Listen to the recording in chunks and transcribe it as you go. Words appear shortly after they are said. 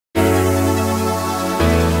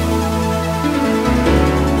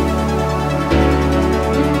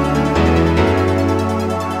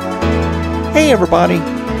Hey everybody,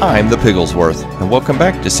 I'm the Pigglesworth, and welcome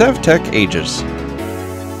back to Sevtech Ages.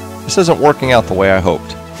 This isn't working out the way I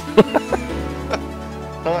hoped.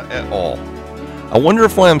 Not at all. I wonder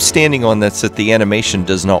if while I'm standing on this that the animation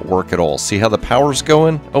does not work at all. See how the power's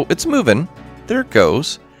going? Oh, it's moving. There it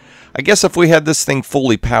goes. I guess if we had this thing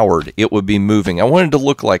fully powered, it would be moving. I wanted to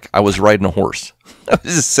look like I was riding a horse. I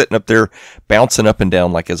was just sitting up there, bouncing up and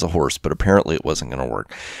down like as a horse, but apparently it wasn't going to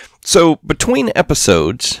work. So, between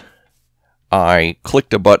episodes, I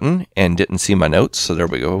clicked a button and didn't see my notes, so there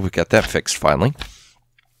we go. We got that fixed finally.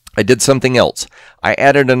 I did something else. I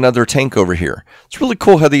added another tank over here. It's really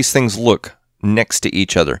cool how these things look next to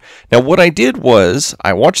each other. Now, what I did was,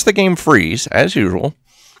 I watched the game freeze, as usual.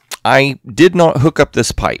 I did not hook up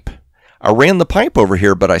this pipe. I ran the pipe over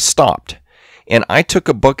here, but I stopped. And I took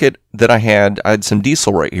a bucket that I had some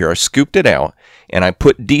diesel right here. I scooped it out, and I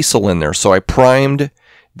put diesel in there. So I primed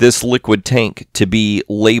this liquid tank to be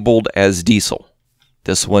labeled as diesel.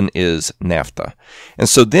 This one is naphtha. And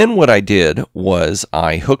so then what I did was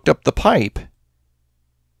I hooked up the pipe.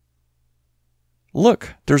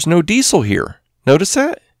 Look, there's no diesel here. Notice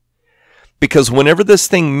that? Because whenever this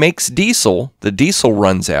thing makes diesel, the diesel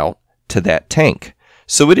runs out to that tank.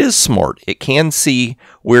 So it is smart. It can see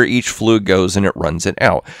where each fluid goes and it runs it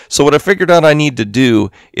out. So what I figured out I need to do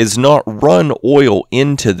is not run oil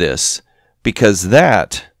into this, because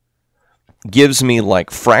that gives me like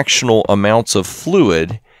fractional amounts of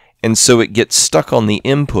fluid, and so it gets stuck on the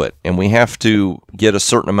input, and we have to get a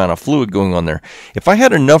certain amount of fluid going on there. If I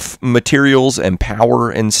had enough materials and power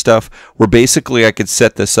and stuff where basically I could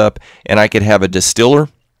set this up and I could have a distiller,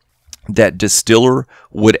 that distiller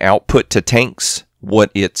would output to tanks what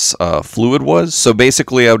its fluid was. So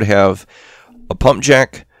basically I would have a pump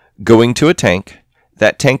jack going to a tank.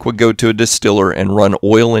 That tank would go to a distiller and run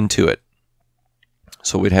oil into it.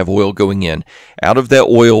 So we'd have oil going in. Out of that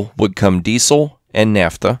oil would come diesel and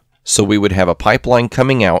naphtha. So we would have a pipeline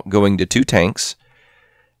coming out going to two tanks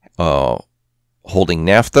holding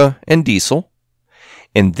naphtha and diesel.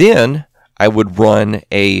 And then I would run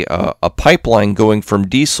a pipeline going from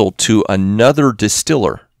diesel to another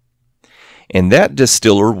distiller. And that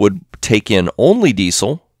distiller would take in only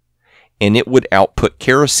diesel, and it would output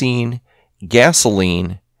kerosene,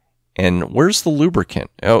 gasoline, and where's the lubricant?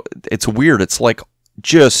 Oh, it's weird. It's like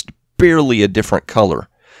just barely a different color.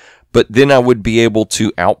 But then I would be able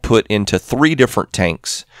to output into 3 different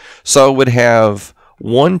tanks. So I would have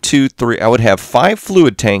 1, 2, 3. I would have 5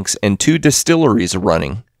 fluid tanks and 2 distilleries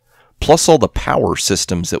running, plus all the power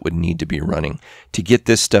systems that would need to be running to get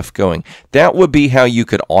this stuff going. That would be how you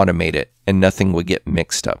could automate it, and nothing would get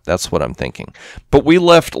mixed up. That's what I'm thinking. But we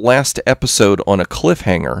left last episode on a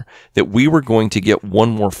cliffhanger that we were going to get one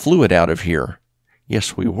more fluid out of here.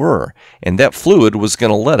 Yes, we were. And that fluid was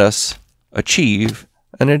going to let us achieve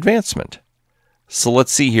an advancement. So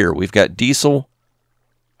let's see here. We've got diesel.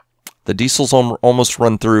 The diesel's almost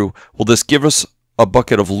run through. Will this give us a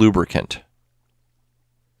bucket of lubricant?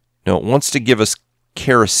 No, it wants to give us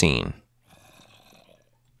kerosene.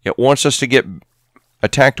 It wants us to get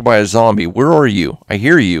attacked by a zombie. Where are you? I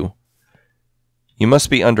hear you. You must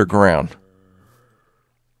be underground.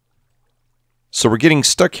 So we're getting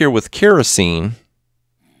stuck here with kerosene.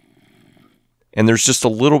 And there's just a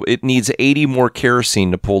little, it needs 80 more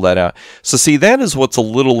kerosene to pull that out. So see, that is what's a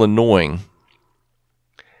little annoying.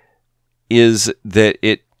 Is that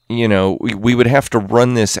it, you know, we would have to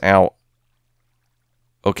run this out.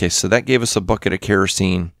 Okay, so that gave us a bucket of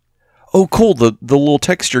kerosene. Oh, cool. The little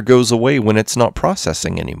texture goes away when it's not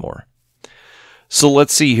processing anymore. So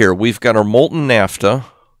let's see here. We've got our molten naphtha.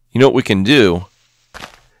 You know what we can do?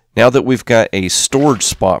 Now that we've got a storage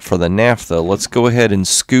spot for the naphtha, let's go ahead and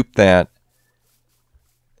scoop that.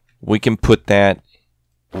 We can put that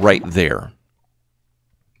right there.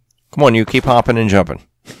 Come on, you keep hopping and jumping.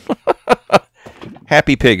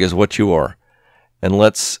 Happy pig is what you are. And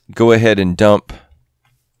let's go ahead and dump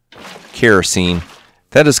kerosene.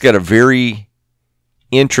 That has got a very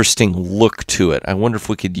interesting look to it. I wonder if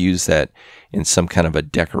we could use that in some kind of a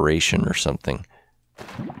decoration or something.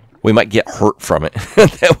 We might get hurt from it.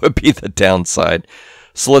 That would be the downside.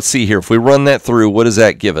 So let's see here. If we run that through, what does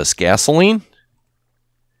that give us? Gasoline?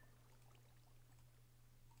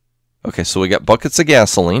 Okay, so we got buckets of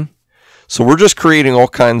gasoline. So we're just creating all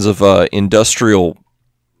kinds of industrial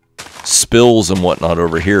spills and whatnot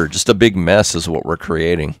over here. Just a big mess is what we're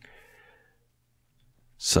creating.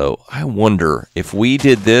 So I wonder if we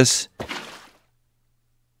did this,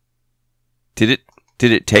 did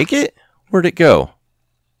it take it? Where'd it go?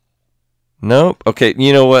 Nope. Okay,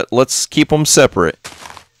 you know what? Let's keep them separate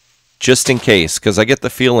just in case, because I get the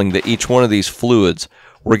feeling that each one of these fluids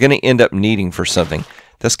we're going to end up needing for something.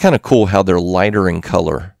 That's kind of cool how they're lighter in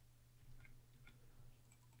color.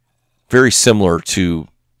 Very similar to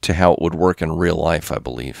how it would work in real life, I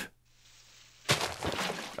believe.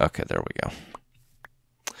 Okay, there we go.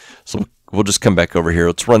 So we'll just come back over here.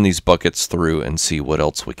 Let's run these buckets through and see what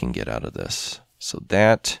else we can get out of this. So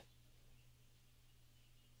that...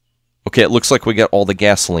 Okay, it looks like we got all the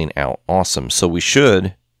gasoline out. Awesome. So we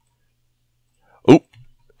should... Oh,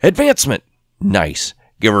 advancement. Nice.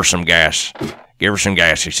 Give her some gas. Give her some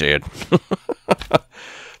gas, he said.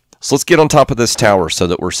 So let's get on top of this tower so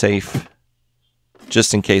that we're safe.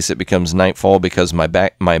 Just in case it becomes nightfall, because my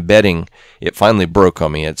bedding, it finally broke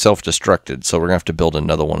on me. It self-destructed, so we're going to have to build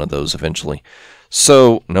another one of those eventually.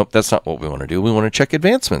 So, nope, that's not what we want to do. We want to check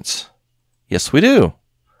advancements. Yes, we do.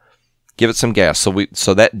 Give it some gas.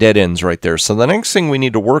 So that dead ends right there. So the next thing we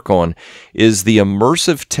need to work on is the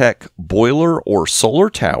Immersive Tech boiler or solar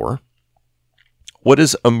tower. What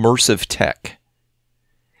is Immersive Tech?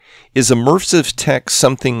 Is Immersive Tech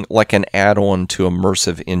something like an add-on to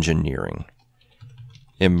immersive engineering?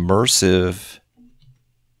 Immersive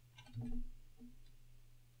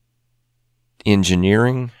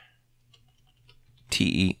engineering.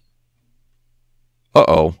 TE.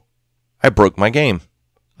 Uh-oh. I broke my game.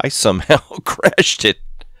 I somehow crashed it.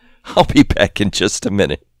 I'll be back in just a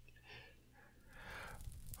minute.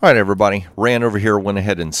 All right, everybody. Ran over here, went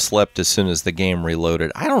ahead and slept as soon as the game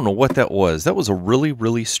reloaded. I don't know what that was. That was a really,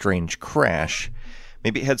 really strange crash.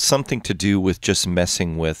 Maybe it had something to do with just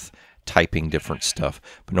messing with typing different stuff.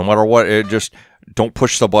 But no matter what, just don't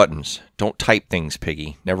push the buttons. Don't type things,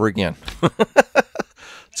 Piggy. Never again.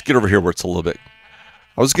 Let's get over here where it's a little bit...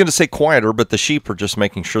 I was going to say quieter, but the sheep are just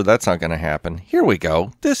making sure that's not going to happen. Here we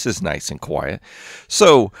go. This is nice and quiet.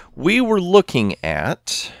 So we were looking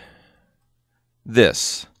at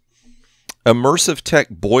this. Immersive Tech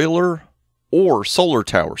boiler or solar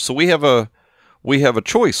tower. So we have a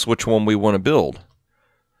choice which one we want to build.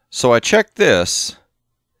 So I checked this,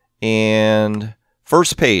 and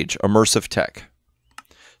first page, Immersive Tech.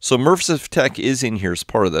 So Immersive Tech is in here as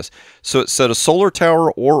part of this. So it said a solar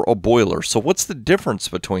tower or a boiler. So what's the difference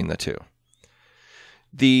between the two?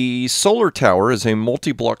 The solar tower is a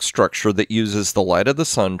multi-block structure that uses the light of the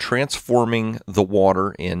sun, transforming the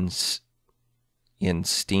water in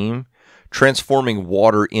steam. Transforming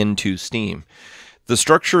water into steam. The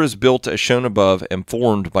structure is built as shown above and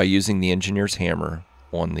formed by using the engineer's hammer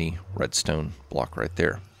on the redstone block right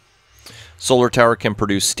there. Solar tower can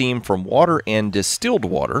produce steam from water and distilled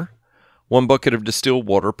water. 1 bucket of distilled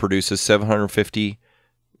water produces 750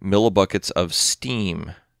 millibuckets of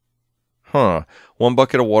steam. 1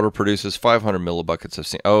 bucket of water produces 500 millibuckets of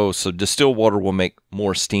steam. Oh, so distilled water will make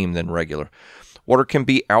more steam than regular. Water can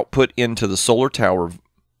be input into the solar tower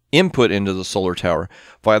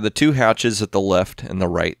via the 2 hatches at the left and the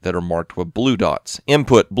right that are marked with blue dots.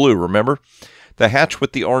 Input blue, remember? The hatch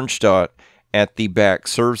with the orange dot at the back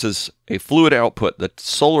serves as a fluid output. The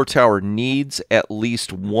solar tower needs at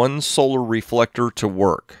least 1 solar reflector to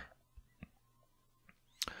work.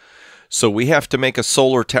 So we have to make a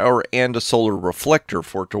solar tower and a solar reflector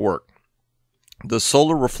for it to work. The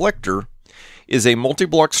solar reflector is a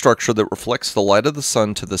multi-block structure that reflects the light of the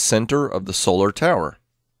sun to the center of the solar tower.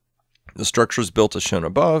 The structure is built as shown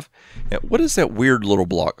above. Now, what is that weird little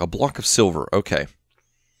block? A block of silver. Okay.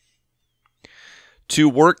 To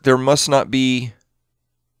work, there must not be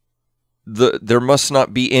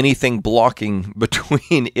anything blocking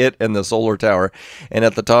between it and the solar tower. And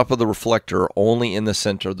at the top of the reflector, only in the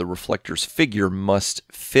center, the reflector's figure must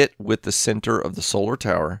fit with the center of the solar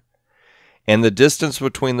tower. And the distance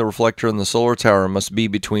between the reflector and the solar tower must be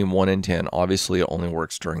between 1 and 10. Obviously, it only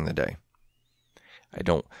works during the day. I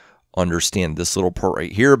don't understand this little part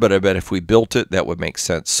right here, but I bet if we built it, that would make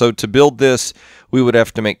sense. So to build this, we would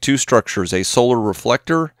have to make 2 structures, a solar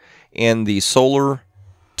reflector and the solar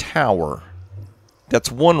tower. That's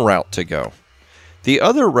one route to go. The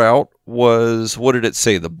other route was, what did it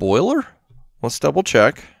say, the boiler? Let's double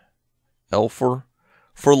check. L for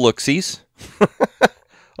looksies.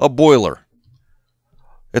 A boiler.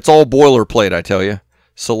 It's all boilerplate, I tell you.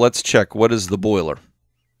 So let's check, what is the boiler?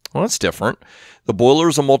 Well, that's different. The boiler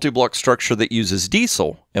is a multi-block structure that uses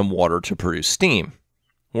diesel and water to produce steam.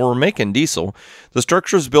 When we're making diesel, the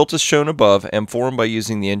structure is built as shown above and formed by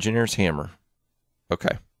using the engineer's hammer.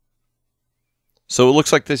 Okay. So it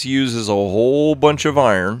looks like this uses a whole bunch of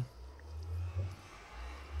iron.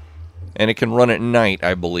 And it can run at night,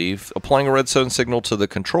 I believe. Applying a redstone signal to the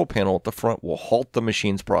control panel at the front will halt the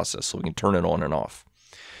machine's process, so we can turn it on and off.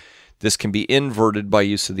 This can be inverted by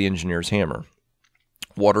use of the engineer's hammer.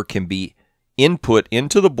 Water can be input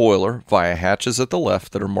into the boiler via hatches at the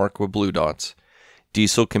left that are marked with blue dots.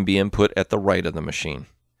 Diesel can be input at the right of the machine.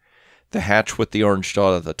 The hatch with the orange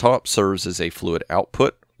dot at the top serves as a fluid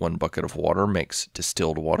output. 1 bucket of water makes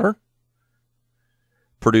distilled water.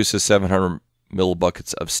 Produces 700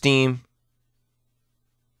 millibuckets of steam.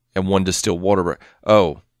 And 1 distilled water.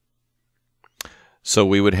 Oh. So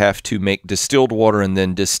we would have to make distilled water, and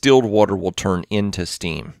then distilled water will turn into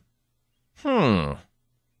steam. So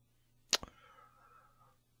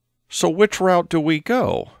which route do we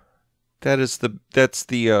go? That's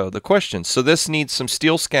the question. So this needs some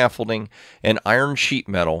steel scaffolding and iron sheet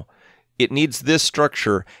metal. It needs this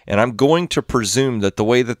structure, and I'm going to presume that the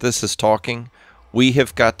way that this is talking, we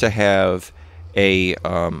have got to have a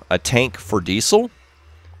tank for diesel,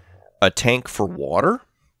 a tank for water,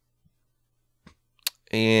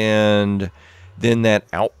 and then that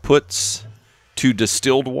outputs to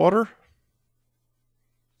distilled water.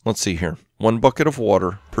 Let's see here. 1 bucket of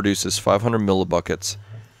water produces 500 millibuckets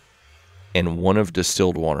and 1 of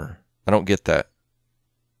distilled water. I don't get that.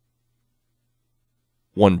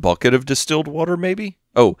 1 bucket of distilled water, maybe?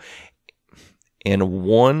 Oh, and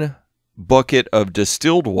 1 bucket of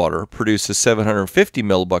distilled water produces 750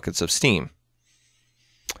 millibuckets of steam.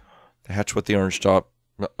 The hatch with the orange dot.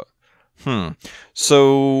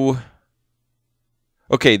 So,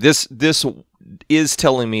 okay, this is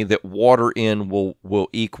telling me that water in will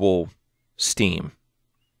equal steam.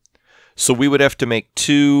 So we would have to make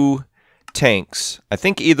 2 tanks. I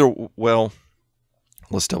think either, well,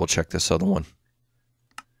 let's double check this other one.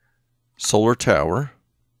 Solar tower.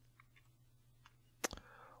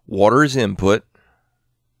 Water is input.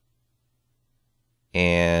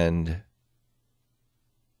 And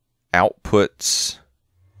outputs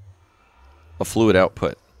a fluid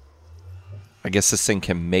output. I guess this thing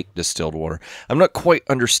can make distilled water. I'm not quite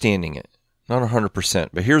understanding it. Not 100%.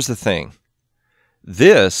 But here's the thing.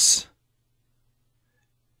 This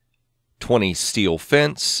 20 steel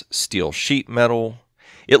fence, steel sheet metal.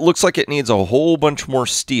 It looks like it needs a whole bunch more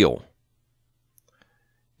steel.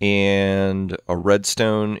 And a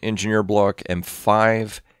redstone engineer block and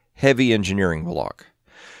 5 heavy engineering block.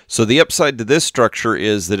 So the upside to this structure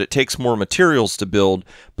is that it takes more materials to build,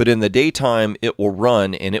 but in the daytime it will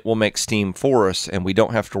run and it will make steam for us, and we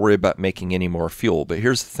don't have to worry about making any more fuel. But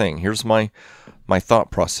here's the thing. Here's my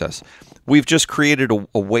thought process. We've just created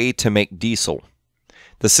a way to make diesel.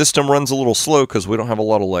 The system runs a little slow because we don't have a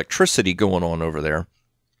lot of electricity going on over there.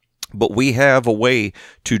 But we have a way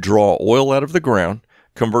to draw oil out of the ground,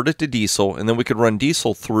 convert it to diesel, and then we could run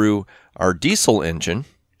diesel through our diesel engine.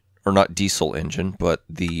 Or not diesel engine, but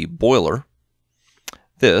the boiler.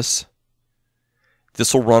 This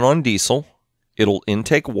will run on diesel. It'll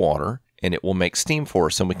intake water, and it will make steam for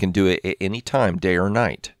us, and we can do it at any time, day or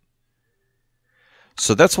night.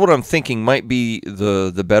 So that's what I'm thinking might be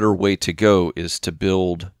the better way to go, is to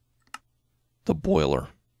build the boiler.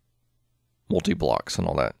 Multi-blocks and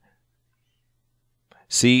all that.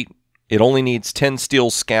 See, it only needs 10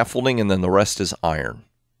 steel scaffolding, and then the rest is iron.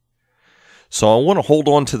 So I want to hold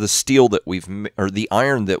on to the steel that the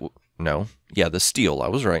iron that, the steel, I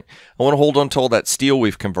was right. I want to hold on to all that steel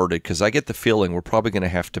we've converted, because I get the feeling we're probably going to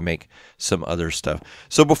have to make some other stuff.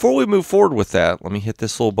 So before we move forward with that, let me hit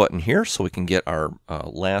this little button here so we can get our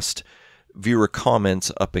last viewer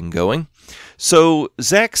comments up and going. So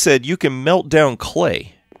Zach said you can melt down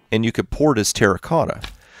clay and you could pour it as terracotta.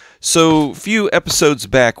 So a few episodes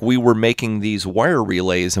back, we were making these wire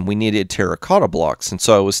relays and we needed terracotta blocks. And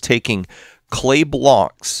so I was taking clay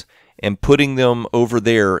blocks and putting them over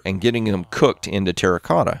there and getting them cooked into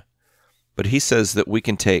terracotta. But he says that we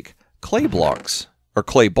can take clay blocks or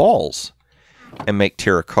clay balls and make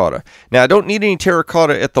terracotta. Now, I don't need any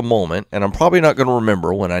terracotta at the moment, and I'm probably not going to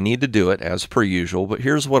remember when I need to do it as per usual, but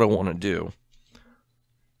here's what I want to do.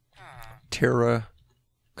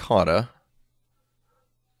 Terracotta.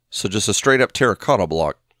 So just a straight up terracotta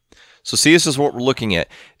block. So see, this is what we're looking at.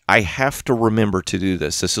 I have to remember to do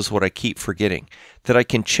this. This is what I keep forgetting. That I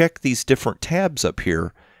can check these different tabs up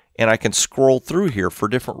here, and I can scroll through here for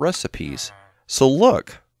different recipes. So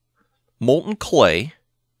look, molten clay.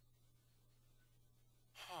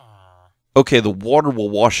 Okay, the water will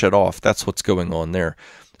wash it off. That's what's going on there.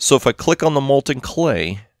 So if I click on the molten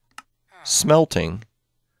clay, smelting,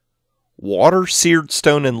 water, seared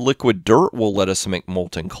stone, and liquid dirt will let us make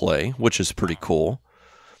molten clay, which is pretty cool.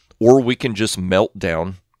 Or we can just melt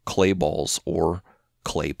down clay balls or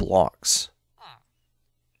clay blocks.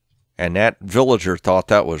 And that villager thought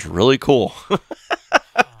that was really cool.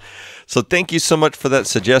 So thank you so much for that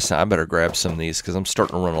suggestion. I better grab some of these because I'm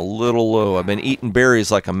starting to run a little low. I've been eating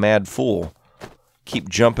berries like a mad fool. Keep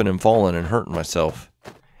jumping and falling and hurting myself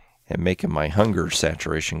and making my hunger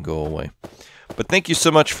saturation go away. But thank you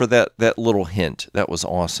so much for that little hint. That was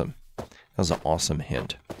awesome. That was an awesome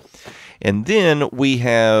hint. And then we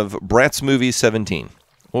have Bratz Movie 17.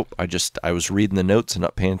 Oh, I was reading the notes and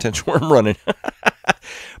not paying attention where I'm running.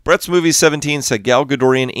 Bratz Movie 17 said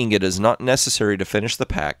Galgadorian ingot is not necessary to finish the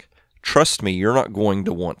pack. Trust me, you're not going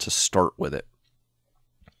to want to start with it.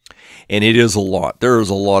 And it is a lot. There is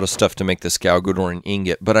a lot of stuff to make this Galgadorian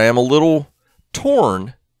ingot, but I am a little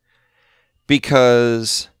torn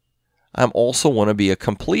because I also want to be a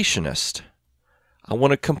completionist. I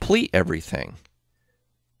want to complete everything.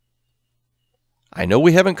 I know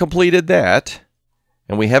we haven't completed that,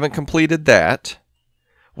 and we haven't completed that.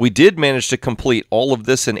 We did manage to complete all of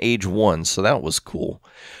this in Age 1, so that was cool.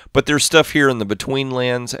 But there's stuff here in the Between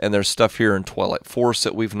Lands, and there's stuff here in Twilight Forest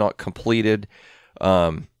that we've not completed.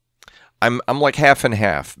 I'm like half and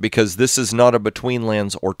half, because this is not a Between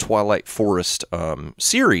Lands or Twilight Forest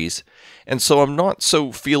series, and so I'm not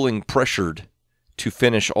so feeling pressured to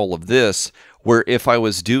finish all of this, where if I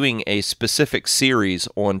was doing a specific series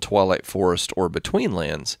on Twilight Forest or Between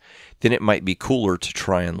Lands, then it might be cooler to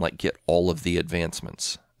try and like get all of the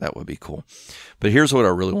advancements. That would be cool. But here's what I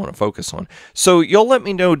really want to focus on. So y'all let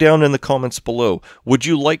me know down in the comments below, would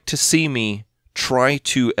you like to see me try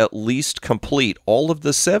to at least complete all of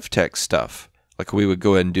the Sevtech stuff? Like we would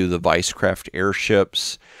go ahead and do the Vicecraft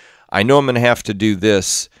airships. I know I'm going to have to do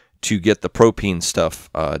this to get the propane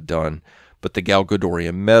stuff done. But the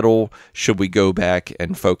Galgadorian metal, should we go back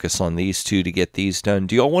and focus on these two to get these done?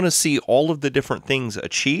 Do y'all want to see all of the different things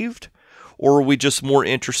achieved? Or are we just more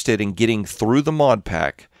interested in getting through the mod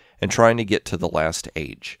pack and trying to get to the last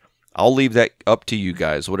age? I'll leave that up to you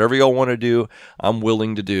guys. Whatever y'all want to do, I'm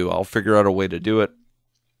willing to do. I'll figure out a way to do it.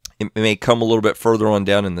 It may come a little bit further on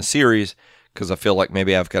down in the series, because I feel like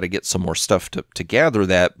maybe I've got to get some more stuff to gather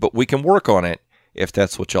that, but we can work on it if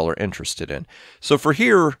that's what y'all are interested in. So for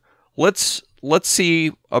here, let's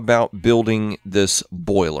see about building this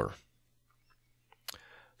boiler.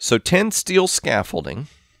 So 10 steel scaffolding.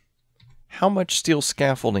 How much steel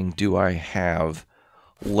scaffolding do I have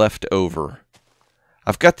left over?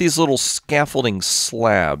 I've got these little scaffolding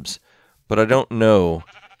slabs, but I don't know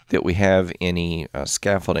that we have any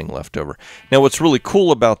scaffolding left over. Now what's really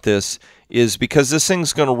cool about this is because this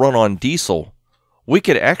thing's going to run on diesel, we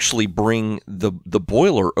could actually bring the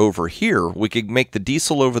boiler over here. We could make the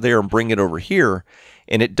diesel over there and bring it over here,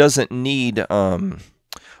 and it doesn't need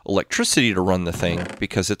electricity to run the thing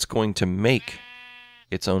because it's going to make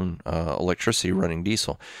its own electricity running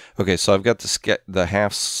diesel. Okay, so I've got the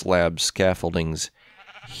half slab scaffoldings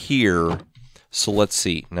here. So let's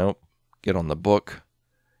see. Nope. Get on the book.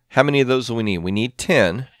 How many of those do we need? We need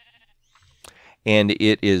 10. And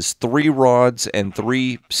it is 3 rods and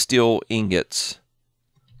 3 steel ingots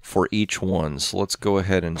for each one. So let's go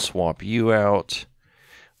ahead and swap you out.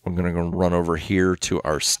 We're going to run over here to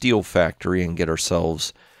our steel factory and get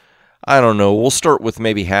ourselves, I don't know, we'll start with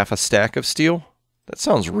maybe half a stack of steel. That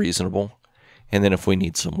sounds reasonable. And then if we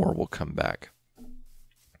need some more, we'll come back.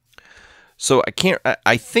 So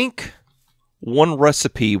I think one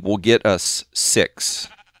recipe will get us 6.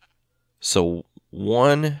 So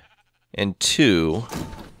 1 and 2.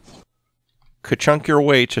 Ka-chunk your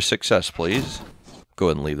way to success, please. Go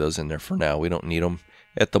ahead and leave those in there for now. We don't need them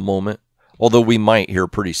at the moment. Although we might here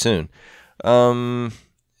pretty soon. And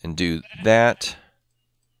do that.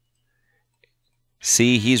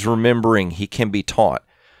 See, he's remembering. He can be taught.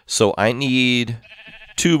 So I need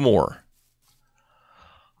 2 more.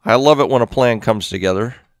 I love it when a plan comes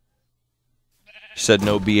together. Said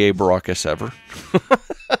no B.A. Baracus ever.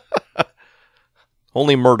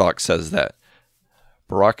 Only Murdoch says that.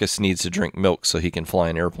 Baracus needs to drink milk so he can fly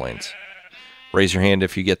in airplanes. Raise your hand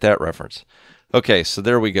if you get that reference. Okay, so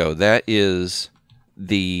there we go. That is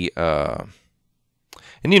the... and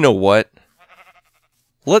you know what?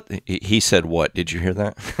 He said what? Did you hear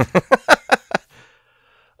that?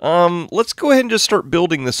 Let's go ahead and just start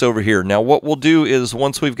building this over here. Now, what we'll do is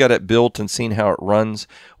once we've got it built and seen how it runs,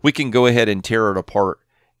 we can go ahead and tear it apart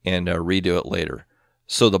and redo it later.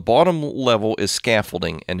 So the bottom level is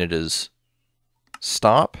scaffolding, and it is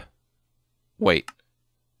stop. Wait.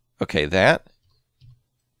 Okay, that.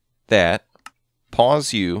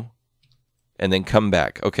 Pause you, and then come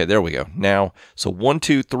back. Okay, there we go. Now, so 1,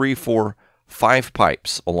 2, 3, 4, 5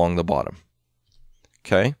 pipes along the bottom.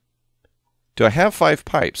 Okay. Do I have 5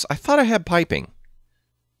 pipes? I thought I had piping.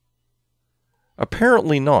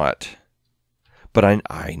 Apparently not. But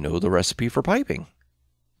I know the recipe for piping.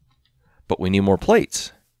 But we need more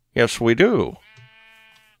plates. Yes, we do.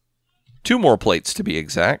 2 more plates to be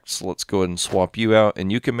exact. So let's go ahead and swap you out.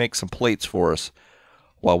 And you can make some plates for us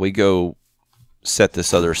while we go set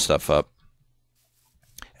this other stuff up.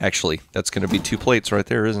 Actually, that's going to be 2 plates right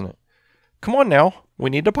there, isn't it? Come on now. We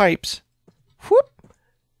need the pipes. Whoop.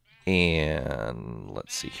 And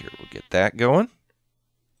let's see here. We'll get that going.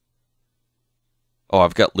 Oh,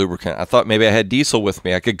 I've got lubricant. I thought maybe I had diesel with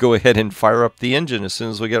me. I could go ahead and fire up the engine as soon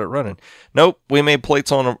as we get it running. Nope, we made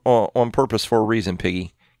plates on purpose for a reason,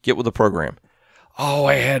 Piggy. Get with the program. Oh,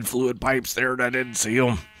 I had fluid pipes there and I didn't see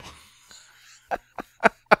them.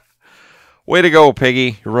 Way to go,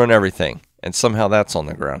 Piggy. You ruined everything. And somehow that's on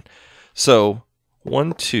the ground. So,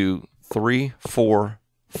 1, 2, 3, 4,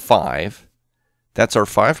 5. That's our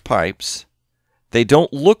 5 pipes. They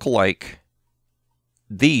don't look like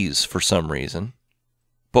these for some reason,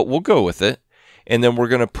 but we'll go with it. And then we're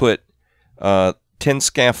going to put 10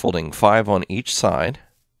 scaffolding, 5 on each side.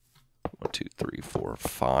 1, 2, 3, 4,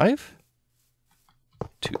 5.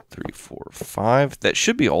 2, 3, 4, 5. That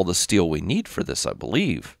should be all the steel we need for this, I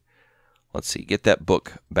believe. Let's see. Get that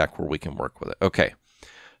book back where we can work with it. Okay.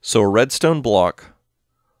 So a redstone block.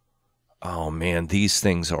 Oh, man. These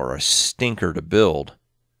things are a stinker to build.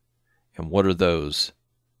 And what are those?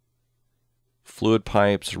 Fluid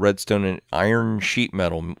pipes, redstone, and iron sheet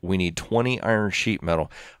metal. We need 20 iron sheet metal.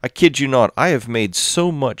 I kid you not. I have made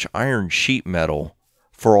so much iron sheet metal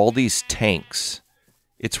for all these tanks.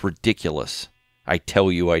 It's ridiculous. I tell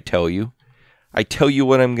you. I tell you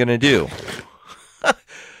what I'm going to do.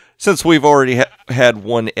 Since we've already had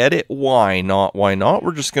one edit, why not? Why not?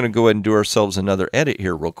 We're just going to go ahead and do ourselves another edit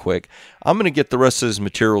here real quick. I'm going to get the rest of these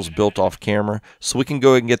materials built off camera so we can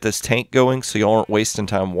go ahead and get this tank going so y'all aren't wasting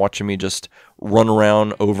time watching me just run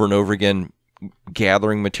around over and over again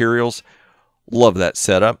gathering materials. Love that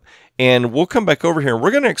setup. And we'll come back over here and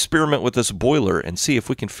we're going to experiment with this boiler and see if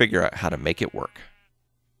we can figure out how to make it work.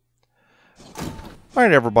 All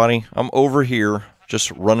right, everybody. I'm over here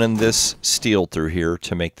just running this steel through here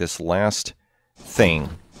to make this last thing,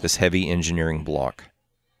 this heavy engineering block.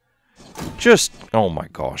 Just, oh my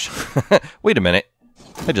gosh. Wait a minute.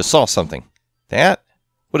 I just saw something. That?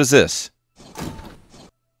 What is this?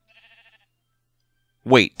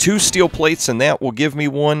 Wait, 2 steel plates and that will give me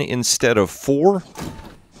 1 instead of 4?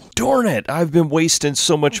 Darn it, I've been wasting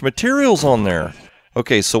so much materials on there.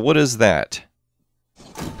 Okay, so what is that?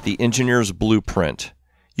 The engineer's blueprint.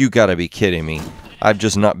 You gotta be kidding me. I've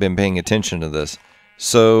just not been paying attention to this.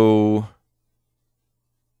 So,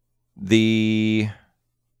 what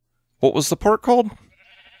was the part called?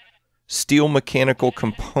 Steel mechanical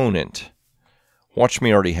component. Watch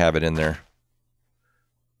me already have it in there.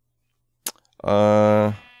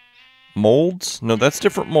 Molds? No, that's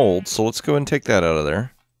different molds, so let's go ahead and take that out of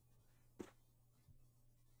there.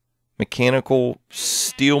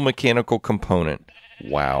 Steel mechanical component.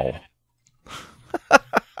 Wow.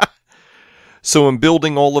 So in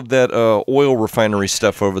building all of that oil refinery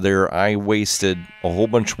stuff over there, I wasted a whole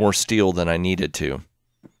bunch more steel than I needed to.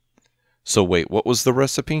 So wait, what was the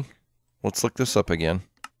recipe? Let's look this up again.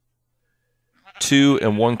 2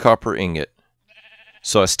 and 1 copper ingot.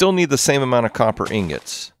 So I still need the same amount of copper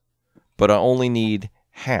ingots, but I only need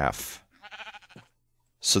half.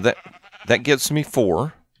 So that gets me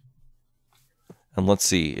 4. And let's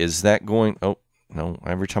see, is that going... Oh, no,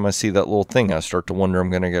 every time I see that little thing, I start to wonder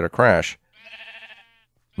I'm going to get a crash.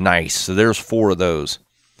 Nice. So there's 4 of those.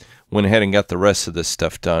 Went ahead and got the rest of this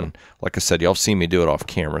stuff done. Like I said, y'all see me do it off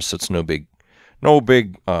camera, so it's no big,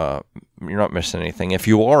 you're not missing anything. If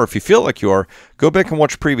you feel like you are, go back and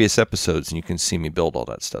watch previous episodes and you can see me build all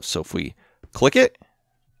that stuff. So if we click it.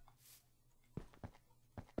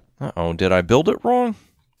 Uh-oh, did I build it wrong?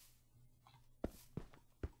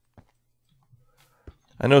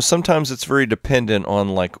 I know sometimes it's very dependent on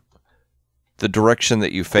like the direction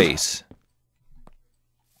that you face.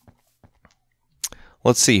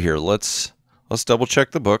 Let's see here. Let's double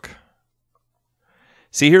check the book.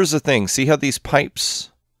 See, here's the thing. See how these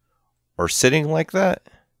pipes are sitting like that?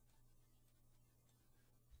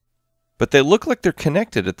 But they look like they're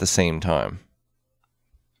connected at the same time.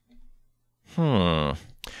 All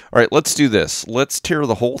right, let's do this. Let's tear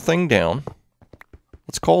the whole thing down.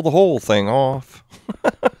 Let's call the whole thing off.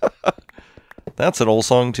 That's an old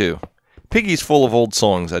song too. Piggy's full of old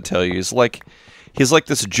songs, I tell you. He's like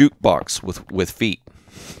this jukebox with feet.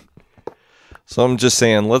 So I'm just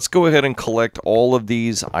saying, let's go ahead and collect all of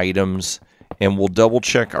these items, and we'll double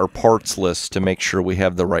check our parts list to make sure we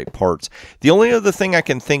have the right parts. The only other thing I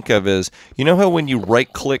can think of is, you know how when you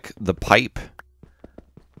right-click the pipe,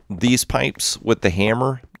 these pipes with the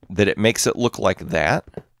hammer, that it makes it look like that?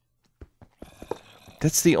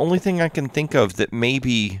 That's the only thing I can think of that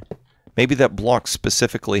maybe that block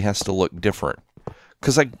specifically has to look different.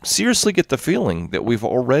 Because I seriously get the feeling that we've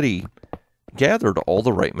already gathered all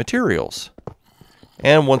the right materials.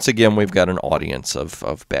 And once again, we've got an audience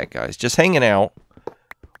of bad guys just hanging out.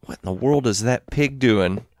 What in the world is that pig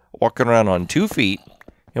doing? Walking around on 2 feet,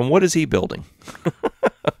 And what is he building?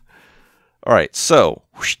 All right, so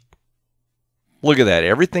whoosh, look at that.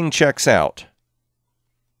 Everything checks out.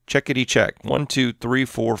 Checkity check. 1, 2, 3,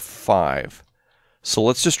 4, 5. So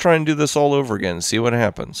let's just try and do this all over again and see what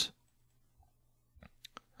happens.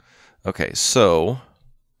 Okay, so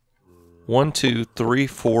 1, 2, 3,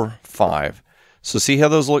 4, 5. So see how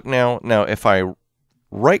those look now? Now, if I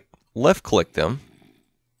left click them,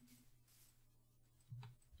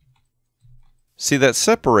 see that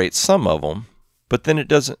separates some of them, but then it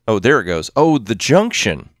doesn't. Oh, there it goes. Oh, the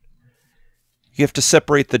junction. You have to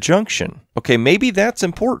separate the junction. Okay, maybe that's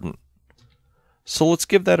important. So let's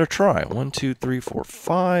give that a try. 1, 2, 3, 4,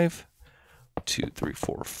 5. 2, 3,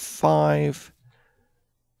 4, 5.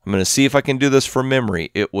 I'm going to see if I can do this from memory.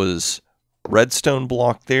 It was redstone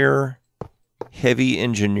block there, heavy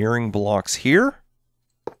engineering blocks here.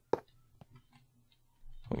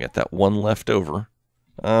 We got that one left over.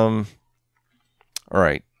 All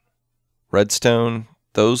right. Redstone,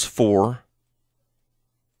 those 4.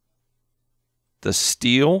 The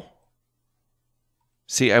steel.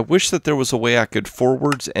 See, I wish that there was a way I could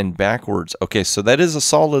forwards and backwards. Okay, so that is a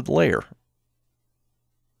solid layer.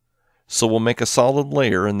 So we'll make a solid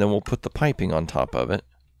layer and then we'll put the piping on top of it.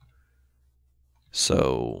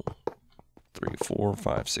 So 3, 4,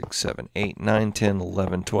 5, 6, 7, 8, 9, 10,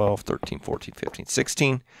 11, 12, 13, 14, 15,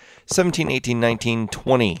 16, 17, 18, 19,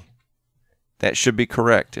 20. That should be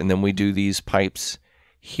correct. And then we do these pipes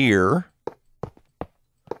here.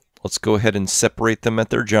 Let's go ahead and separate them at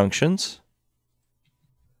their junctions.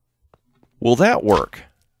 Will that work?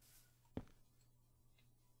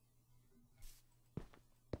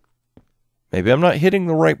 Maybe I'm not hitting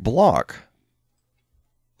the right block.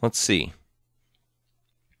 Let's see.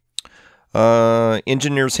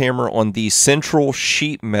 Engineer's hammer on the central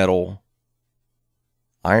sheet metal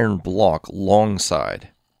iron block long side.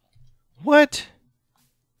 What?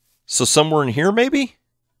 So somewhere in here maybe?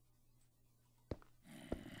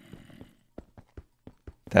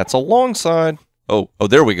 That's a long side. Oh,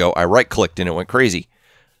 there we go. I right-clicked and it went crazy.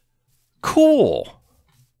 Cool.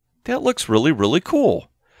 That looks really, really cool.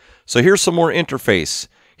 So here's some more interface.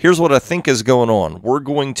 Here's what I think is going on. We're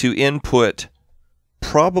going to input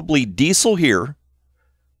probably diesel here.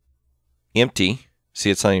 Empty. See,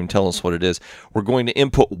 it's not even telling us what it is. We're going to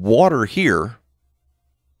input water here.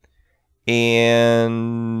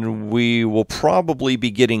 And we will probably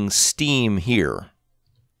be getting steam here.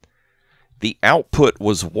 The output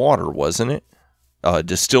was water, wasn't it?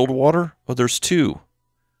 Distilled water? Oh, there's 2.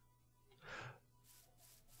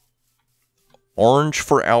 Orange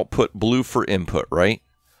for output, blue for input, right?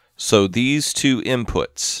 So these 2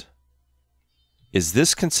 inputs. Is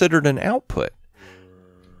this considered an output?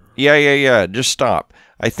 Yeah. Just stop.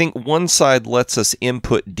 I think one side lets us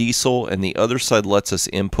input diesel and the other side lets us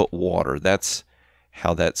input water. That's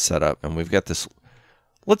how that's set up. And we've got this.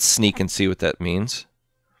 Let's sneak and see what that means.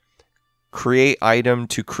 Create item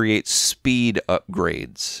to create speed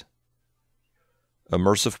upgrades.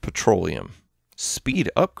 Immersive petroleum. Speed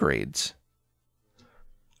upgrades.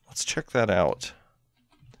 Let's check that out.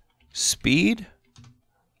 Speed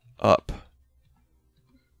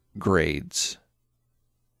upgrades.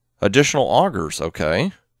 Additional augers,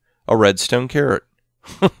 okay. A redstone carrot.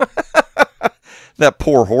 That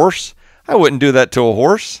poor horse. I wouldn't do that to a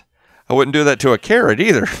horse. I wouldn't do that to a carrot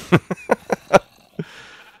either.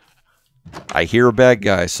 I hear a bad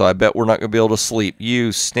guy, so I bet we're not going to be able to sleep.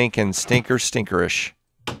 You stinking stinkerish.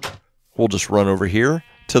 We'll just run over here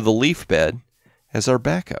to the leaf bed as our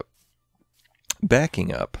backup.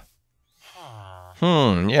 Backing up.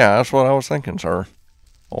 Yeah, that's what I was thinking, sir.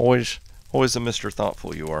 Always the Mr.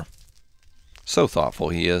 Thoughtful you are. So thoughtful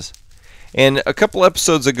he is. And a couple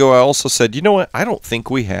episodes ago, I also said, you know what? I don't think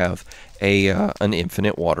we have an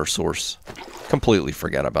infinite water source. Completely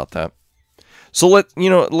forgot about that. So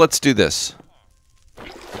let's do this.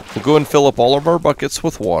 We'll go and fill up all of our buckets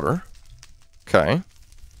with water. Okay.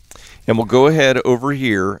 And we'll go ahead over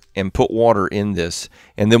here and put water in this.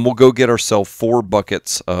 And then we'll go get ourselves 4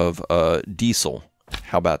 buckets of diesel.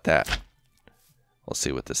 How about that? Let's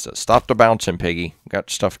see what this does. Stop the bouncing, piggy. Got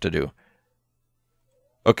stuff to do.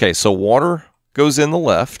 Okay, so water goes in the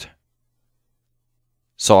left.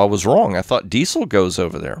 So I was wrong. I thought diesel goes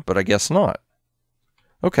over there, but I guess not.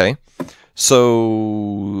 Okay.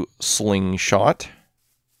 So, slingshot.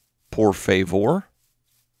 Por favor.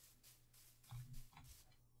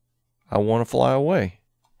 I want to fly away.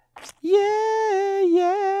 Yeah.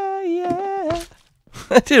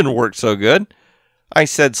 That didn't work so good. I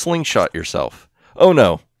said slingshot yourself. Oh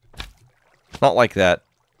no. Not like that.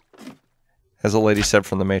 As a lady said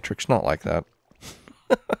from the Matrix, not like that.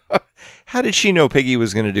 How did she know Piggy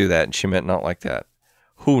was going to do that and she meant not like that?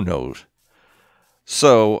 Who knows?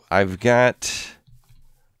 So I've got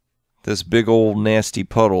this big old nasty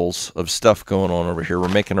puddles of stuff going on over here. We're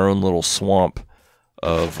making our own little swamp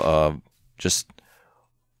of just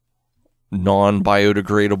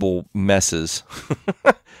non-biodegradable messes.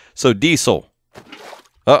 So diesel.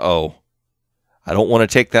 Uh-oh. I don't want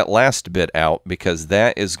to take that last bit out because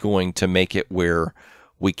that is going to make it where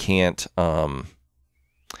we can't,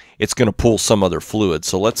 it's going to pull some other fluid.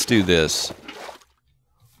 So let's do this.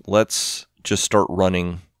 Let's just start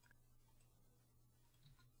running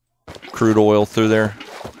crude oil through there.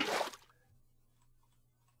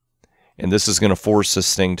 And this is going to force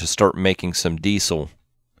this thing to start making some diesel.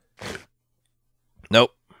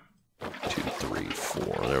 Nope. 2, 3,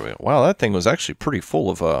 4. There we go. Wow, that thing was actually pretty full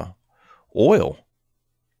of oil.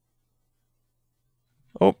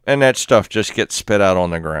 Oh, and that stuff just gets spit out on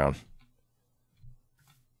the ground.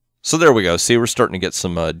 So there we go. See, we're starting to get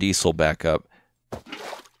some diesel back up.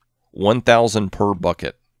 1,000 per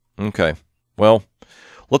bucket. Okay. Well,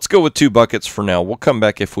 let's go with 2 buckets for now. We'll come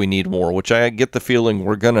back if we need more, which I get the feeling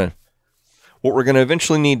we're going to... What we're going to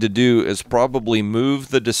eventually need to do is probably move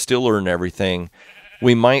the distiller and everything.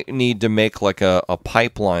 We might need to make like a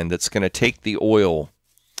pipeline that's going to take the oil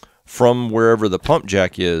from wherever the pump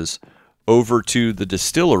jack is over to the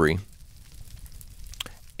distillery.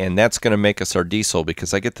 And that's going to make us our diesel,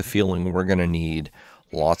 because I get the feeling we're going to need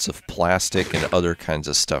lots of plastic and other kinds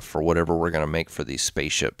of stuff for whatever we're going to make for these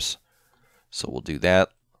spaceships. So we'll do that.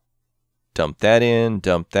 Dump that in,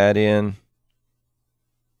 dump that in.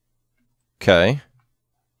 Okay.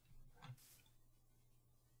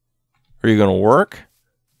 Are you going to work?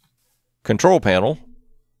 Control panel.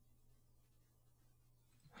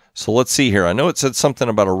 So let's see here. I know it said something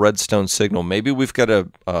about a redstone signal. Maybe we've got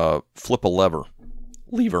to flip a lever.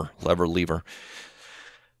 Lever.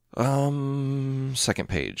 Second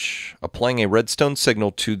page. Applying a redstone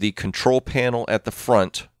signal to the control panel at the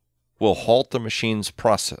front will halt the machine's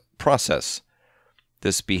process.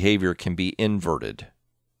 This behavior can be inverted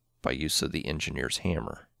by use of the engineer's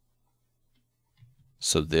hammer.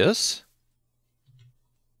 So this?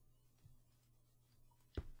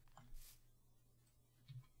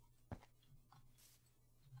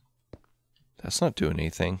 That's not doing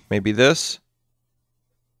anything. Maybe this?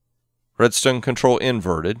 Redstone control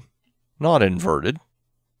inverted. Not inverted.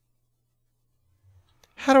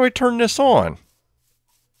 How do I turn this on?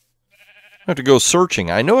 I have to go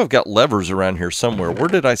searching. I know I've got levers around here somewhere. Where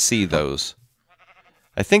did I see those?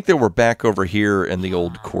 I think they were back over here in the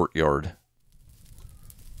old courtyard.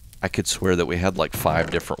 I could swear that we had like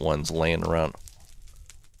 5 different ones laying around.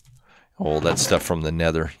 Oh, that stuff from the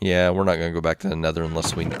nether. Yeah, we're not going to go back to the nether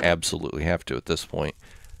unless we absolutely have to at this point.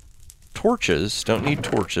 Torches. Don't need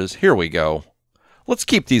torches. Here we go. Let's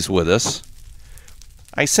keep these with us.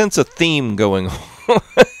 I sense a theme going on.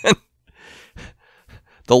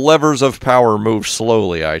 The levers of power move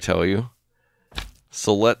slowly, I tell you.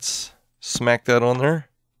 So let's smack that on there.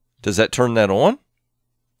 Does that turn that on?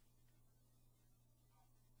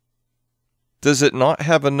 Does it not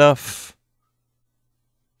have enough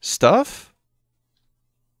stuff?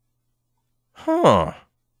 Huh.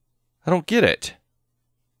 I don't get it.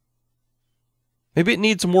 Maybe it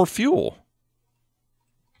needs more fuel.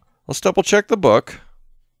 Let's double check the book.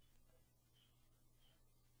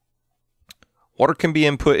 Water can be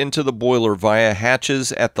input into the boiler via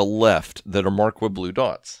hatches at the left that are marked with blue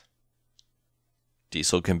dots.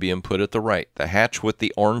 Diesel can be input at the right. The hatch with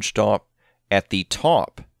the orange dot at the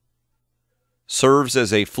top serves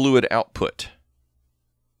as a fluid output.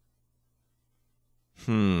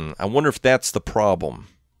 I wonder if that's the problem.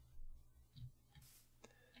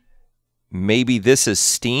 Maybe this is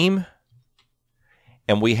steam,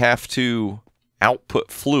 and we have to output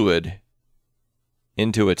fluid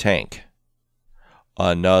into a tank.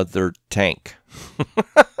 Another tank.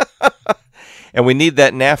 And we need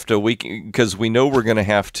that naphtha because we know we're going to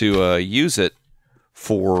have to use it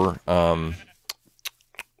for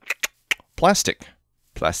plastic.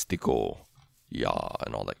 Plastico. Yeah,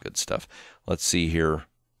 and all that good stuff. Let's see here.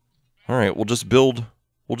 All right, we'll just build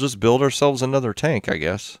ourselves another tank, I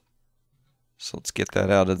guess. So let's get that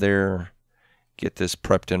out of there. Get this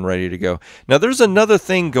prepped and ready to go. Now there's another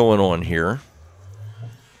thing going on here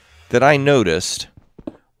that I noticed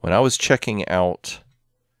when I was checking out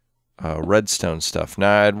redstone stuff.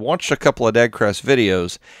 Now, I'd watched a couple of Dadcraft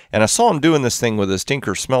videos, and I saw him doing this thing with his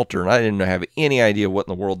Tinker Smelter, and I didn't have any idea what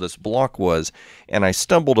in the world this block was, and I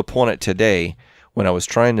stumbled upon it today when I was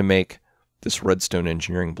trying to make this redstone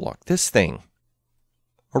engineering block. This thing,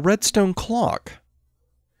 a redstone clock.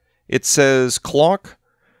 It says clock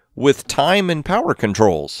with time and power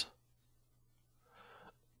controls.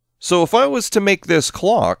 So if I was to make this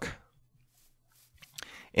clock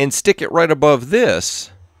and stick it right above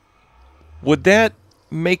this, would that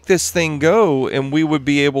make this thing go and we would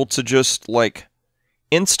be able to just like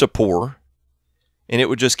insta-pour and it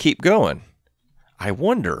would just keep going? I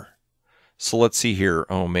wonder. So let's see here.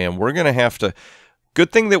 Oh man, we're going to have to...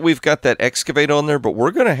 Good thing that we've got that excavate on there, but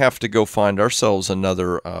we're going to have to go find ourselves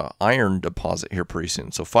another iron deposit here pretty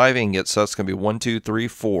soon. So 5 ingots, so that's going to be 1, 2, 3,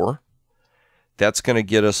 4. That's going to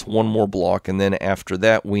get us one more block, and then after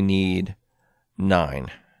that we need 9.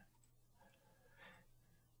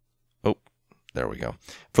 Oh, there we go.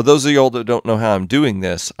 For those of y'all that don't know how I'm doing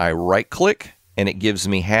this, I right-click, and it gives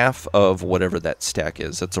me half of whatever that stack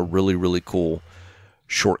is. That's a really, really cool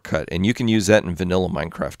shortcut, and you can use that in vanilla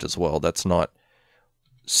Minecraft as well. That's not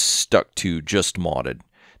stuck to just modded.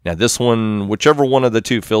 Now this one, whichever one of the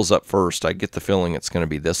two fills up first, I get the feeling it's going to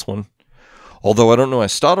be this one. Although I don't know, I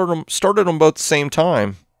started them both at the same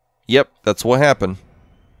time. Yep, that's what happened.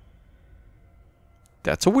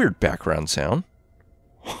 That's a weird background sound.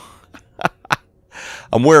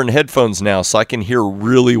 I'm wearing headphones now, so I can hear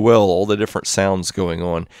really well all the different sounds going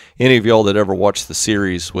on. Any of y'all that ever watched the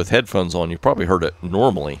series with headphones on, you probably heard it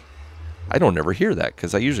normally. I don't ever hear that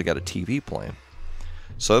because I usually got a TV playing.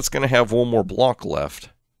 So that's going to have one more block left.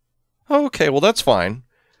 Okay, well that's fine.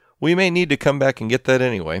 We may need to come back and get that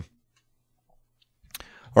anyway.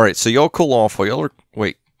 Alright, so y'all cool off while y'all are...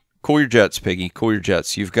 Wait, cool your jets, Piggy. Cool your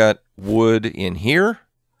jets. You've got wood in here.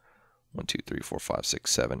 1, 2, 3, 4, 5,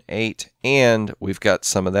 6, 7, 8. And we've got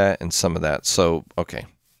some of that and some of that. So, okay.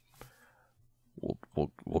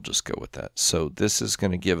 We'll just go with that. So this is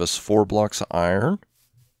going to give us 4 blocks of iron.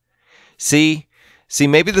 See,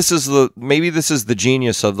 maybe this is the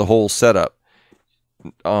genius of the whole setup.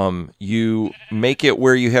 You make it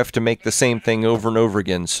where you have to make the same thing over and over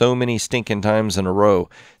again so many stinking times in a row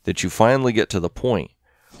that you finally get to the point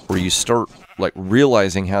where you start like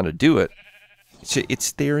realizing how to do it.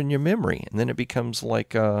 It's there in your memory, and then it becomes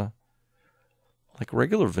like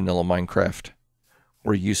regular vanilla Minecraft,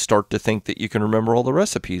 where you start to think that you can remember all the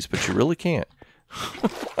recipes, but you really can't.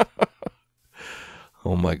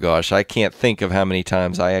 Oh my gosh, I can't think of how many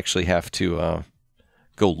times I actually have to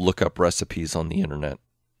go look up recipes on the internet.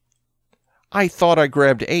 I thought I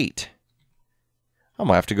grabbed 8. I'm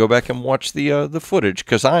going to have to go back and watch the footage,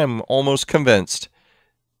 because I am almost convinced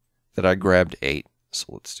that I grabbed 8. So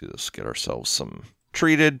let's do this. Get ourselves some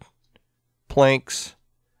treated planks.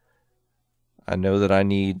 I know that I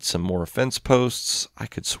need some more fence posts. I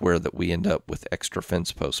could swear that we end up with extra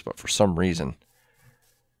fence posts, but for some reason,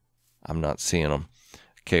 I'm not seeing them.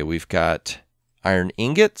 Okay, we've got iron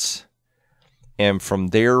ingots. And from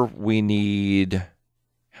there, we need...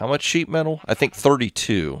 How much sheet metal? I think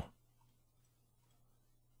 32.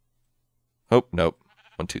 Oh, nope.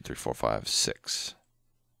 1, 2, 3, 4, 5, 6.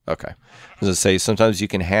 Okay. As I say, sometimes you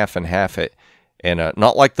can half and half it. And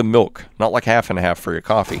not like the milk. Not like half and half for your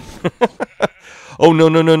coffee. Oh, no,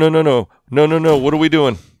 no, no, no, no, no. No, no, no. What are we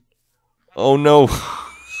doing? Oh, no.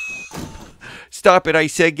 Stop it, I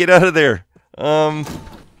said. Get out of there. Can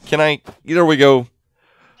I... There we go.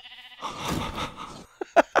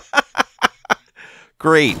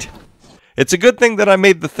 Great. It's a good thing that I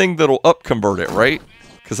made the thing that'll up-convert it, right?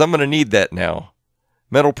 Because I'm going to need that now.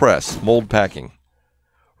 Metal press, mold packing.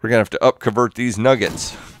 We're going to have to up-convert these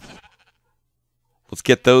nuggets. Let's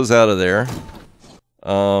get those out of there.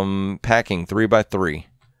 Packing 3x3.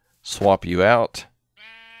 Swap you out.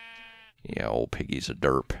 Yeah, old Piggy's a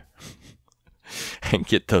derp. And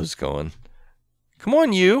get those going. Come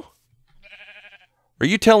on, you. Are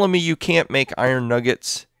you telling me you can't make iron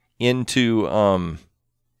nuggets into...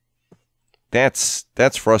 That's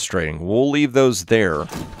frustrating. We'll leave those there.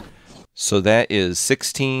 So that is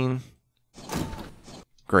 16.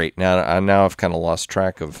 Great. Now I've kind of lost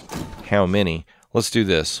track of how many. Let's do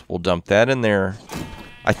this. We'll dump that in there.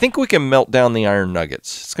 I think we can melt down the iron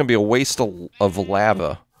nuggets. It's going to be a waste of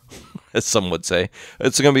lava, as some would say.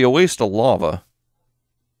 It's going to be a waste of lava.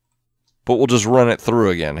 But we'll just run it through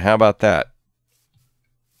again. How about that?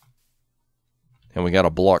 And we got a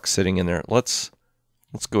block sitting in there. Let's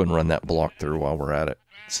go ahead and run that block through while we're at it,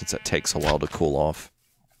 since it takes a while to cool off.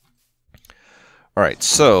 Alright,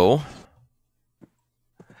 so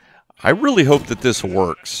I really hope that this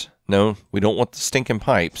works. No, we don't want the stinking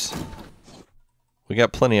pipes. We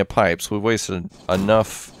got plenty of pipes. We've wasted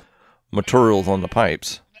enough materials on the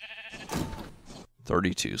pipes.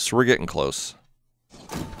 32, so we're getting close.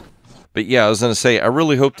 But yeah, I was going to say, I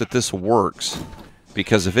really hope that this works,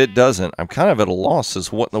 because if it doesn't, I'm kind of at a loss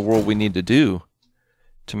as what in the world we need to do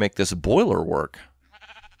to make this boiler work.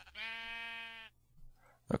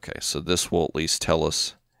 Okay, so this will at least tell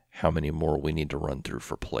us how many more we need to run through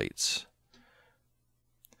for plates.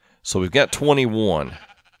 So we've got 21.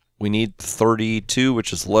 We need 32,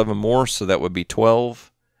 which is 11 more, so that would be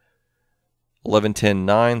 12. 11, 10,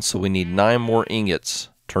 9, so we need 9 more ingots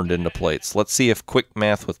turned into plates. Let's see if quick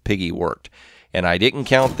math with Piggy worked. And I didn't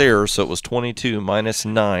count there, so it was 22 minus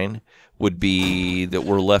 9 would be that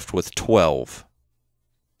we're left with 12.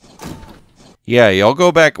 Yeah, y'all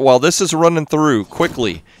go back while this is running through.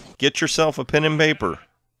 Quickly, get yourself a pen and paper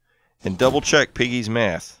and double check Piggy's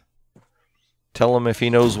math. Tell him if he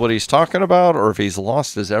knows what he's talking about or if he's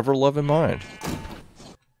lost his ever-loving mind.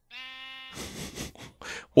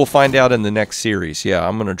 We'll find out in the next series. Yeah,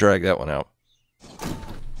 I'm going to drag that one out.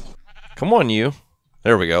 Come on, you.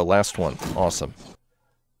 There we go. Last one. Awesome.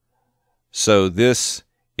 So this,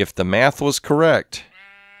 if the math was correct,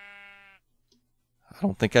 I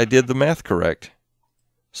don't think I did the math correct.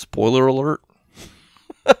 Spoiler alert.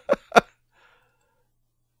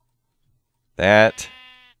 That,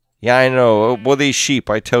 yeah, I know. Well, these sheep,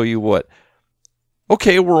 I tell you what.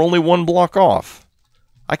 Okay, we're only 1 block off.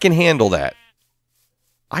 I can handle that.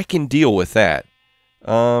 I can deal with that.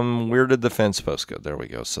 Where did the fence post go? There we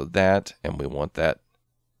go. So that, and we want that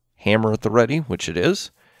hammer at the ready, which it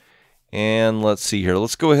is. And let's see here.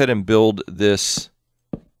 Let's go ahead and build this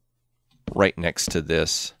right next to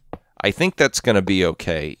this. I think that's going to be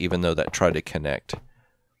okay, even though that tried to connect.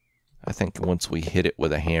 I think once we hit it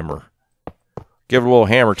with a hammer, give it a little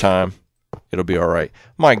hammer time, it'll be all right.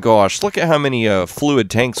 My gosh, look at how many fluid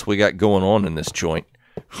tanks we got going on in this joint.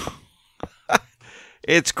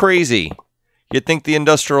 It's crazy. You'd think the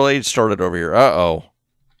industrial age started over here. Uh-oh.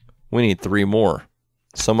 We need 3 more.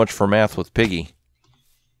 So much for math with Piggy.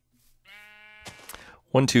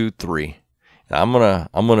 1, 2, 3. I'm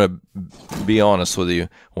gonna be honest with you.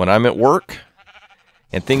 When I'm at work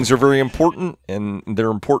and things are very important and they're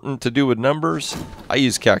important to do with numbers, I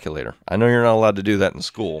use calculator. I know you're not allowed to do that in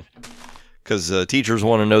school because teachers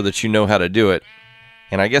want to know that you know how to do it.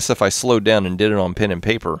 And I guess if I slowed down and did it on pen and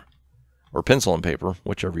paper, or pencil and paper,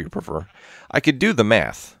 whichever you prefer, I could do the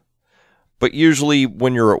math. But usually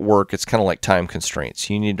when you're at work, it's kind of like time constraints.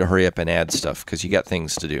 You need to hurry up and add stuff because you got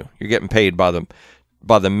things to do. You're getting paid by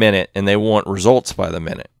the minute, and they want results by the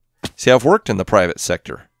minute. See, I've worked in the private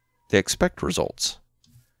sector. They expect results.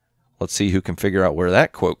 Let's see who can figure out where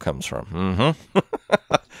that quote comes from.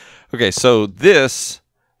 Okay, so this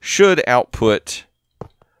should output,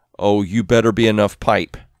 oh, you better be enough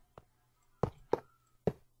pipe.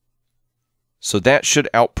 So that should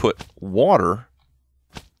output water,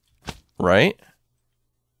 right?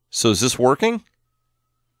 So is this working?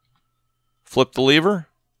 Flip the lever.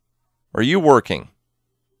 Are you working?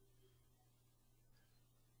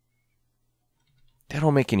 That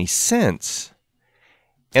don't make any sense.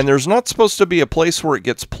 And there's not supposed to be a place where it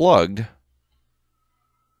gets plugged.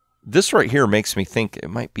 This right here makes me think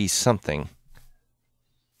it might be something.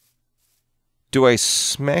 Do I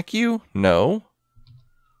smack you? No.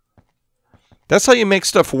 That's how you make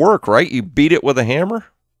stuff work, right? You beat it with a hammer.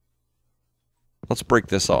 Let's break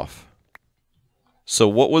this off. So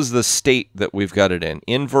what was the state that we've got it in?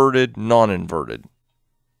 Inverted, non-inverted.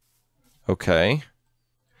 Okay.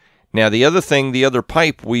 Now the other thing, the other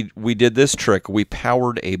pipe, we did this trick. We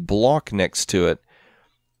powered a block next to it.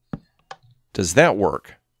 Does that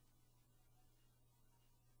work?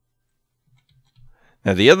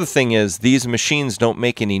 Now the other thing is these machines don't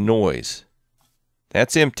make any noise.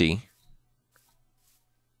 That's empty.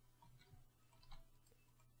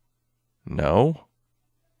 No.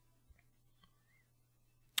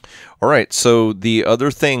 All right, so the other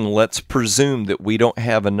thing, let's presume that we don't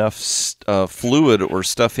have enough fluid or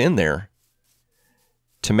stuff in there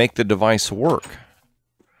to make the device work.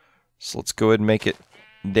 So let's go ahead and make it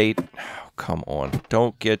date. Oh, come on,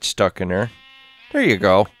 don't get stuck in there. There you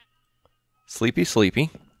go. Sleepy, sleepy.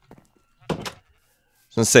 I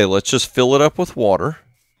was going to say, let's just fill it up with water.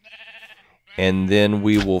 And then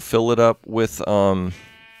we will fill it up with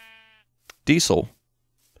diesel.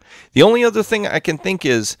 The only other thing I can think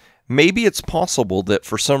is maybe it's possible that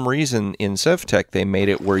for some reason in Sevtech they made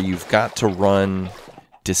it where you've got to run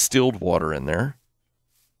distilled water in there.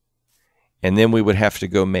 And then we would have to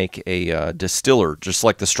go make a distiller, just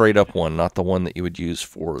like the straight up one, not the one that you would use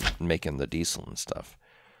for making the diesel and stuff.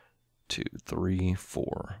 2, 3,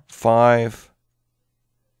 4, 5.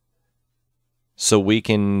 So we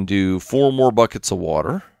can do 4 more buckets of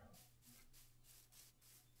water.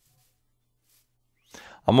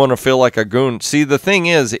 I'm going to feel like a goon. See, the thing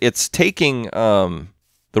is, it's taking the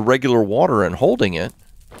regular water and holding it.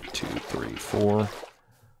 2, 3, 4.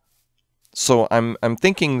 So I'm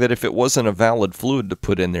thinking that if it wasn't a valid fluid to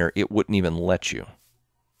put in there, it wouldn't even let you.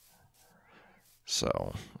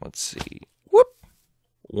 So let's see. Whoop.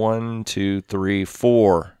 1, 2, 3,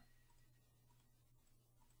 4.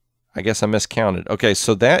 I guess I miscounted. Okay,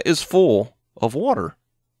 so that is full of water.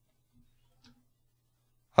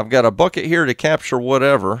 I've got a bucket here to capture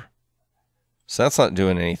whatever. So that's not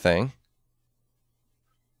doing anything.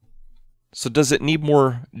 So does it need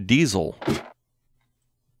more diesel?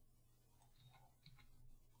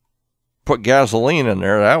 Put gasoline in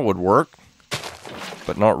there, that would work.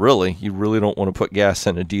 But not really. You really don't want to put gas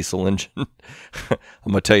in a diesel engine. I'm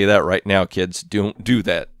going to tell you that right now, kids. Don't do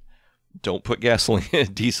that. Don't put gasoline in a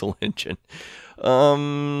diesel engine.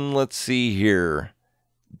 Let's see here.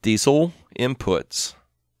 Diesel inputs.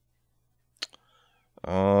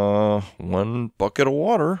 1 bucket of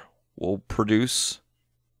water will produce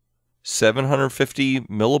 750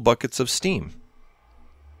 millibuckets of steam.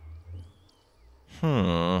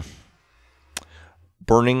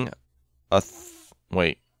 Burning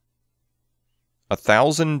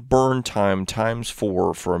 1,000 burn time times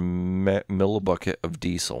 4 for a millibucket of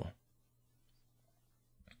diesel.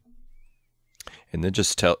 And then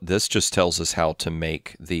this just tells us how to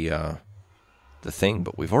make the thing,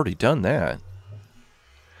 but we've already done that.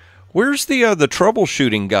 Where's the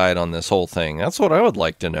troubleshooting guide on this whole thing? That's what I would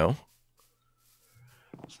like to know.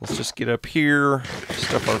 So let's just get up here,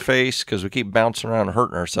 stuff our face because we keep bouncing around and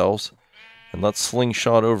hurting ourselves, and let's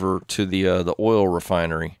slingshot over to the oil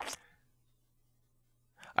refinery.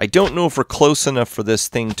 I don't know if we're close enough for this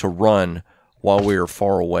thing to run while we are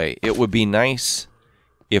far away. It would be nice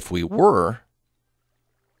if we were.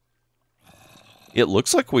 It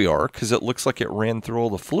looks like we are because it looks like it ran through all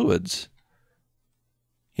the fluids.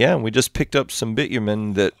 Yeah, and we just picked up some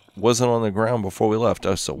bitumen that wasn't on the ground before we left.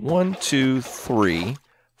 Oh, so 1, 2, 3,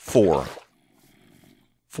 4.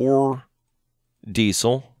 4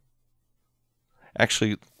 diesel.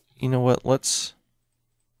 Actually, you know what? Let's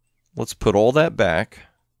put all that back.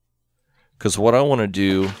 Because what I want to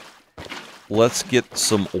do, let's get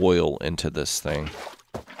some oil into this thing.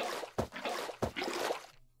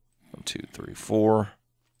 1, 2, 3, 4.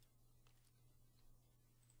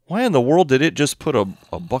 Why in the world did it just put a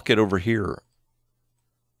bucket over here?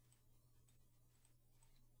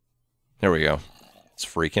 There we go. It's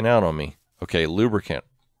freaking out on me. Okay, lubricant.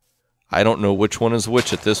 I don't know which one is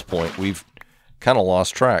which at this point. We've kind of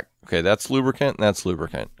lost track. Okay, that's lubricant and that's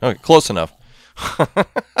lubricant. Okay, close enough. All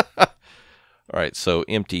right, so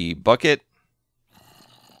empty bucket.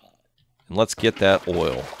 And let's get that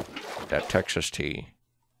oil. That Texas tea.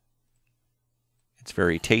 It's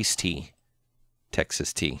very tasty.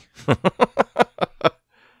 Texas tea.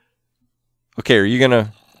 Okay, are you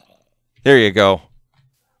gonna... There you go.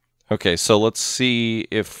 Okay, so let's see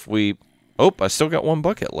if we... Oh, I still got 1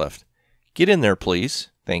 bucket left. Get in there, please.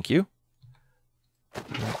 Thank you.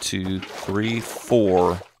 1, 2, 3,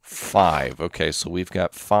 4, 5. Okay, so we've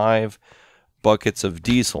got 5 buckets of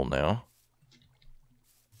diesel now.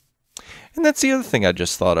 And that's the other thing I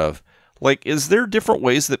just thought of. Like, is there different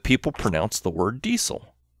ways that people pronounce the word diesel?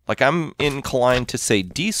 Like, I'm inclined to say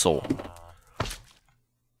diesel,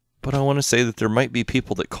 but I want to say that there might be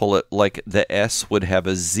people that call it, like, the S would have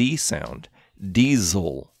a Z sound.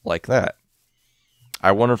 Diesel, like that.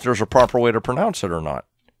 I wonder if there's a proper way to pronounce it or not.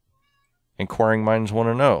 Inquiring minds want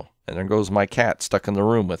to know. And there goes my cat stuck in the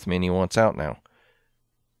room with me, and he wants out now.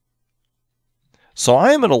 So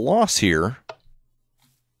I am at a loss here.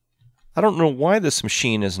 I don't know why this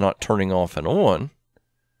machine is not turning off and on.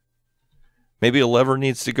 Maybe a lever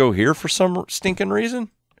needs to go here for some stinking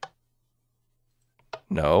reason?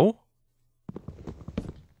 No.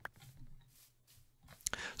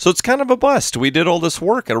 So it's kind of a bust. We did all this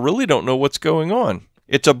work. I really don't know what's going on.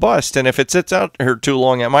 It's a bust, and if it sits out here too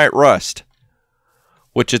long, it might rust.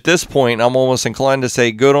 Which at this point, I'm almost inclined to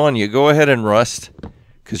say, good on you. Go ahead and rust,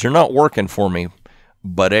 because you're not working for me,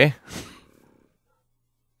 buddy.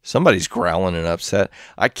 Somebody's growling and upset.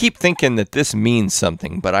 I keep thinking that this means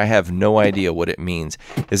something, but I have no idea what it means.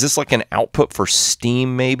 Is this like an output for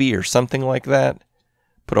steam maybe or something like that?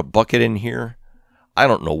 Put a bucket in here? I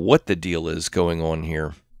don't know what the deal is going on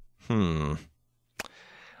here.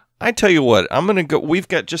 I tell you what, I'm going to go. We've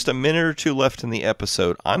got just a minute or two left in the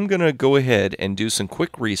episode. I'm going to go ahead and do some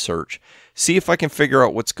quick research, see if I can figure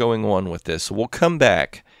out what's going on with this. We'll come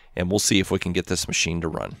back and we'll see if we can get this machine to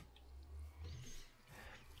run.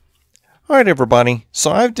 All right, everybody.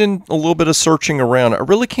 So I've done a little bit of searching around. I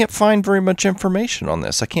really can't find very much information on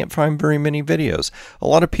this. I can't find very many videos. A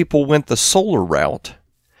lot of people went the solar route.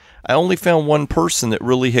 I only found one person that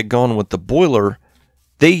really had gone with the boiler.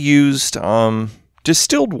 They used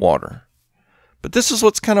distilled water. But this is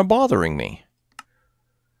what's kind of bothering me.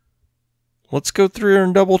 Let's go through here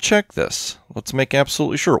and double check this. let's make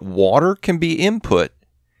absolutely sure. Water can be input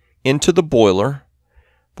into the boiler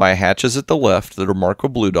via hatches at the left that are marked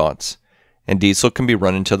with blue dots, and diesel can be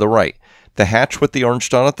run into the right. The hatch with the orange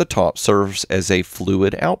dot at the top serves as a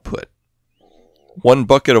fluid output. 1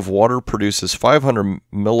 bucket of water produces 500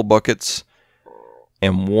 millibuckets,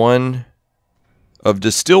 and 1 of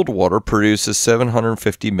distilled water produces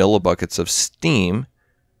 750 millibuckets of steam.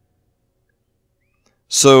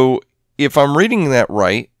 So if I'm reading that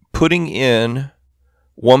right, putting in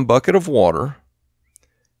 1 bucket of water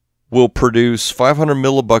will produce 500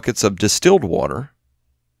 millibuckets of distilled water.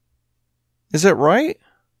 Is that right?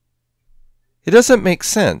 It doesn't make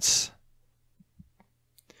sense.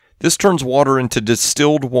 This turns water into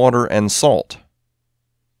distilled water and salt.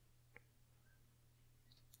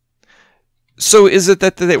 So is it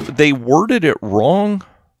that they worded it wrong?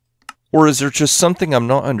 Or is there just something I'm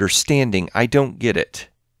not understanding? I don't get it.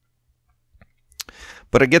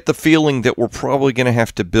 But I get the feeling that we're probably going to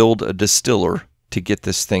have to build a distiller to get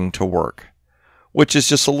this thing to work, which is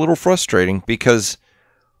just a little frustrating, because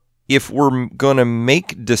if we're going to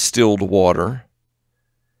make distilled water,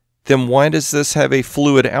 then why does this have a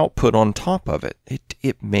fluid output on top of it?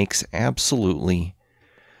 It makes absolutely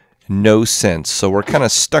no sense. So we're kind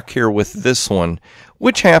of stuck here with this one,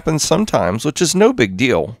 which happens sometimes, which is no big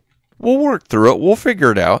deal. We'll work through it. We'll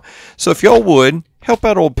figure it out. So if y'all would, help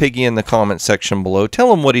out old Piggy in the comment section below.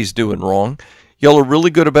 Tell him what he's doing wrong. Y'all are really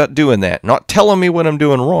good about doing that. Not telling me what I'm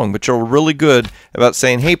doing wrong, but y'all are really good about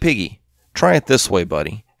saying, hey, Piggy, try it this way,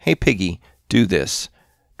 buddy. Hey, Piggy, do this.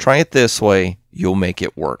 Try it this way. You'll make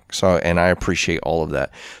it work. So, and I appreciate all of that.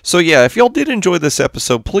 So yeah, if y'all did enjoy this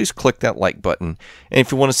episode, please click that like button. And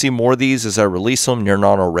if you want to see more of these as I release them and you're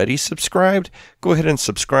not already subscribed, go ahead and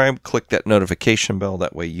subscribe. Click that notification bell.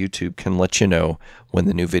 That way YouTube can let you know when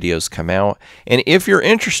the new videos come out. And if you're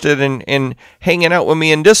interested in hanging out with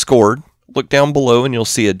me in Discord, look down below and you'll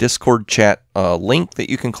see a Discord chat link that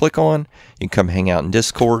you can click on. You can come hang out in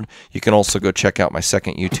Discord. You can also go check out my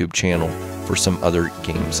second YouTube channel for some other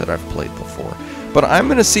games that I've played before. But I'm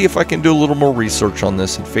going to see if I can do a little more research on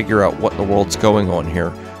this and figure out what in the world's going on here.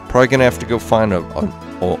 Probably going to have to go find an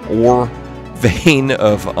ore vein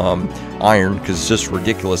of iron, because it's just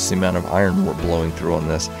ridiculous the amount of iron we're blowing through on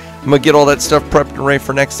this. I'm going to get all that stuff prepped and ready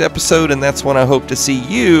for next episode, and that's when I hope to see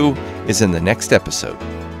you is in the next episode.